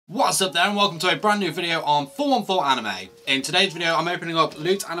What's up there, and welcome to a brand new video on 414 Anime. In today's video I'm opening up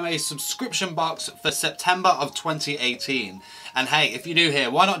Loot Anime's subscription box for September of 2018. And hey, if you're new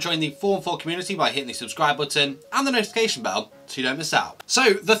here, why not join the 414 community by hitting the subscribe button and the notification bell so you don't miss out.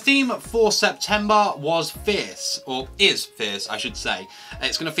 So the theme for September was fierce, or is fierce I should say.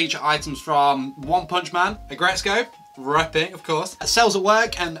 It's going to feature items from One Punch Man, Aggretsuko, repping of course, At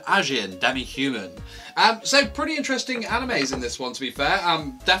Work and Ajin, Demi Human. So pretty interesting animes in this one, to be fair.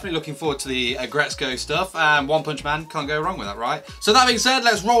 I'm definitely looking forward to the Aggretsuko stuff. One Punch Man, can't go wrong with that, right? So that being said,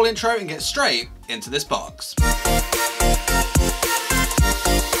 let's roll intro and get straight into this box.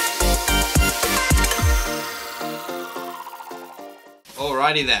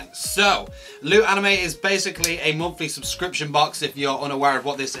 Alrighty then, so Loot Anime is basically a monthly subscription box, if you're unaware of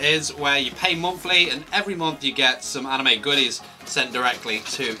what this is, where you pay monthly and every month you get some anime goodies sent directly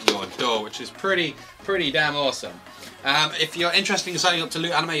to your door, which is pretty damn awesome. If you're interested in signing up to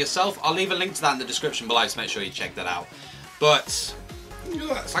Loot Anime yourself, I'll leave a link to that in the description below, so make sure you check that out. But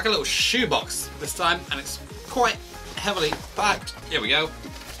it's like a little shoebox this time, and it's quite heavily packed. Here we go.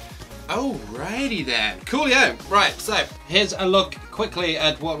 Alrighty then, coolio. Right, so here's a look quickly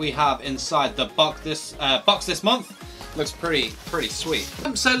at what we have inside the box this month. Looks pretty sweet.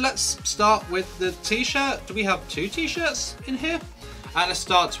 So let's start with the t-shirt. Do we have two t-shirts in here? Let's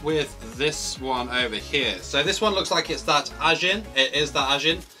start with this one over here. So this one looks like it's that Ajin. It is that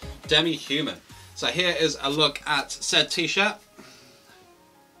Ajin, Demi Human. So here is a look at said t-shirt.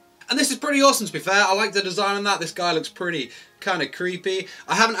 And this is pretty awesome, to be fair. I like the design on that. This guy looks pretty kind of creepy.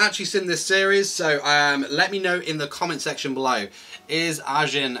 I haven't actually seen this series, so let me know in the comment section below. Is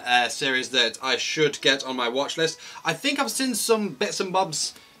Ajin a series that I should get on my watch list? I think I've seen some bits and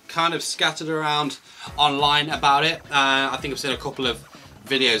bobs kind of scattered around online about it. I think I've seen a couple of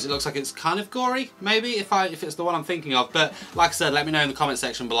videos. It looks like it's kind of gory, maybe, if it's the one I'm thinking of. But like I said, let me know in the comment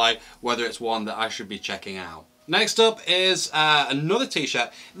section below whether it's one that I should be checking out. Next up is another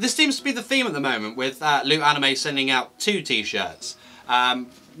t-shirt. This seems to be the theme at the moment, with Loot Anime sending out two t-shirts.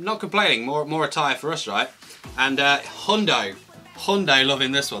 Not complaining, more attire for us, right? And Hundo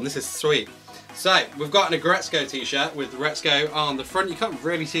loving this one. This is sweet. So we've got an Aggretsuko t-shirt with Retsuko on the front. You can't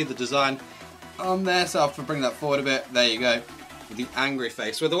really see the design on there, so I'll have to bring that forward a bit. There you go, with the angry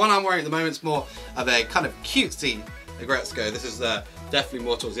face. Well, the one I'm wearing at the moment is more of a kind of cutesy Aggretsuko. This is definitely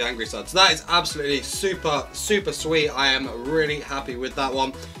more towards the angry side. So that is absolutely super sweet. I am really happy with that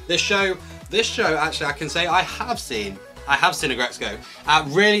one. This show actually I can say I have seen Aggretsuko.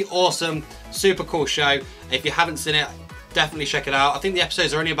 Really awesome, super cool show. If you haven't seen it, definitely check it out. I think the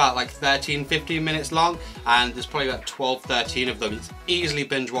episodes are only about like 13-15 minutes long, and there's probably about 12-13 of them. It's easily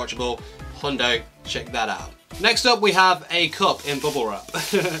binge watchable. Hundo, check that out. Next up we have a cup in bubble wrap.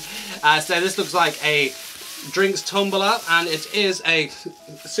 So this looks like a drinks tumbler, and it is a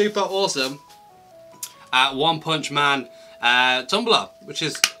super awesome One Punch Man tumbler, which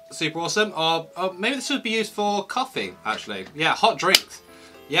is super awesome. Or maybe this would be used for coffee, actually. Yeah, hot drinks.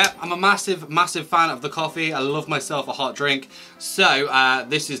 Yeah, I'm a massive fan of the coffee. I love myself a hot drink. So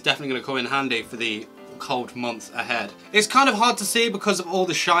this is definitely going to come in handy for the cold months ahead. It's kind of hard to see because of all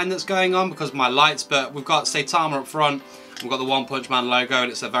the shine that's going on because of my lights, but we've got Saitama up front. We've got the One Punch Man logo,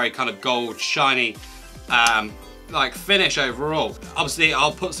 and it's a very kind of gold, shiny like finish overall. Obviously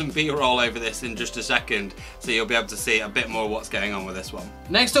I'll put some B-roll over this in just a second, so you'll be able to see a bit more what's going on with this one.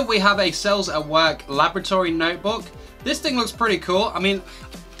 Next up we have a At Work laboratory notebook. This thing looks pretty cool. I mean,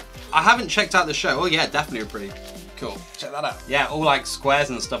 I haven't checked out the show. Oh yeah, definitely pretty cool. Check that out. Yeah, all like squares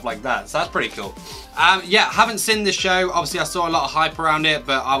and stuff like that. So that's pretty cool. Yeah, haven't seen this show. Obviously I saw a lot of hype around it,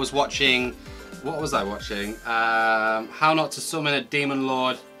 but I was watching, what was I watching? How Not to Summon a Demon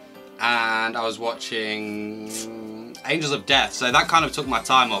Lord, and I was watching Angels of Death, so that kind of took my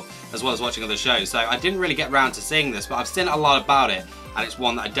time up, as well as watching other shows. So I didn't really get around to seeing this, but I've seen a lot about it, and it's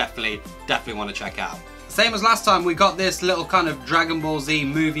one that I definitely want to check out. Same as last time, we got this little kind of Dragon Ball Z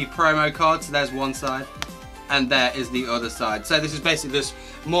movie promo card. So there's one side, and there is the other side. So this is basically just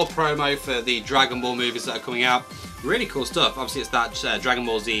more promo for the Dragon Ball movies that are coming out. Really cool stuff. Obviously it's that Dragon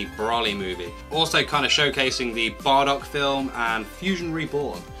Ball Z Broly movie. Also kind of showcasing the Bardock film and Fusion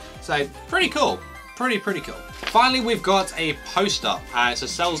Reborn. So pretty cool, pretty cool. Finally we've got a poster.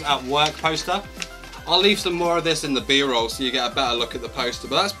 It's a At Work poster. I'll leave some more of this in the B-roll so you get a better look at the poster,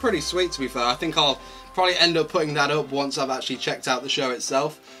 but that's pretty sweet, to be fair. I think I'll probably end up putting that up once I've actually checked out the show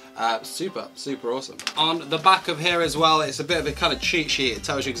itself. Super awesome. On the back of here as well, it's a bit of a kind of cheat sheet. It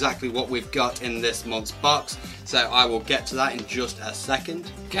tells you exactly what we've got in this month's box, so I will get to that in just a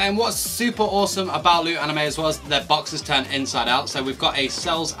second. Okay, and what's super awesome about Loot Anime as well is their boxes turn inside out. So we've got a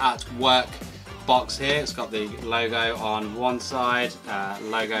At Work box here. It's got the logo on one side,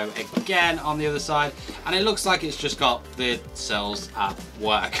 logo again on the other side, and it looks like it's just got the cells at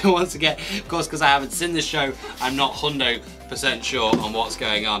work. Once again, of course, because I haven't seen this show, I'm not 100% sure on what's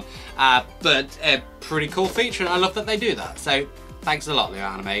going on, but a pretty cool feature, and I love that they do that. So thanks a lot, Loot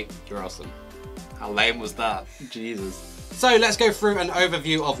Anime. You're awesome. How lame was that? Jesus. So let's go through an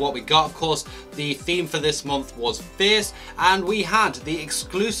overview of what we got. Of course, the theme for this month was fierce, and we had the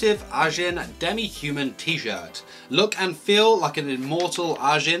exclusive Ajin Demi Human t-shirt. Look and feel like an immortal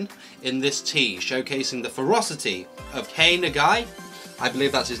Ajin in this tee, showcasing the ferocity of Kei Nagai. I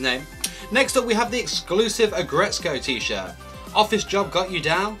believe that's his name. Next up, we have the exclusive Aggretsuko t-shirt. Office job got you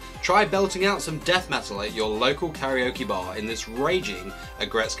down? Try belting out some death metal at your local karaoke bar in this raging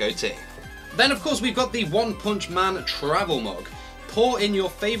Aggretsuko tee. Then of course we've got the One Punch Man travel mug. Pour in your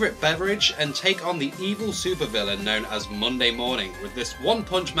favourite beverage and take on the evil supervillain known as Monday Morning with this One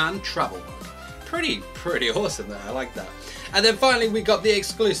Punch Man travel mug. Pretty awesome there, I like that. And then finally we got the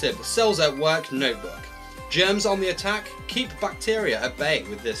exclusive Cells at Work notebook. Germs on the attack, keep bacteria at bay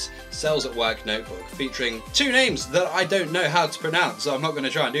with this Cells at Work notebook, featuring two names that I don't know how to pronounce, so I'm not going to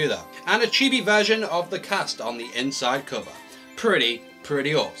try and do that. And a chibi version of the cast on the inside cover. Pretty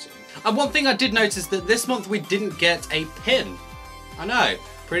awesome. And one thing I did notice that this month we didn't get a pin. I know,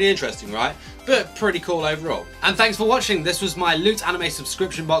 pretty interesting, right? But pretty cool overall. And thanks for watching. This was my Loot Anime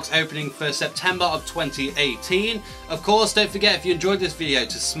subscription box opening for September of 2018. Of course, don't forget, if you enjoyed this video,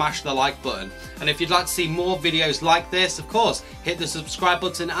 to smash the like button. And if you'd like to see more videos like this, of course, hit the subscribe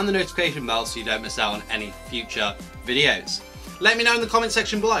button and the notification bell so you don't miss out on any future videos. Let me know in the comment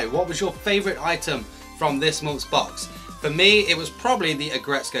section below, what was your favourite item from this month's box? For me, it was probably the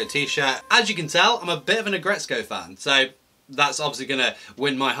Aggretsuko t-shirt. As you can tell, I'm a bit of an Aggretsuko fan, so that's obviously going to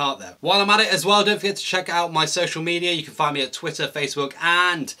win my heart there. While I'm at it as well, don't forget to check out my social media. You can find me at Twitter, Facebook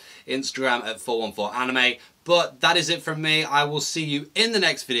and Instagram at 414anime. But that is it from me. I will see you in the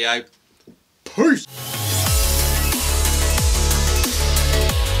next video. Peace!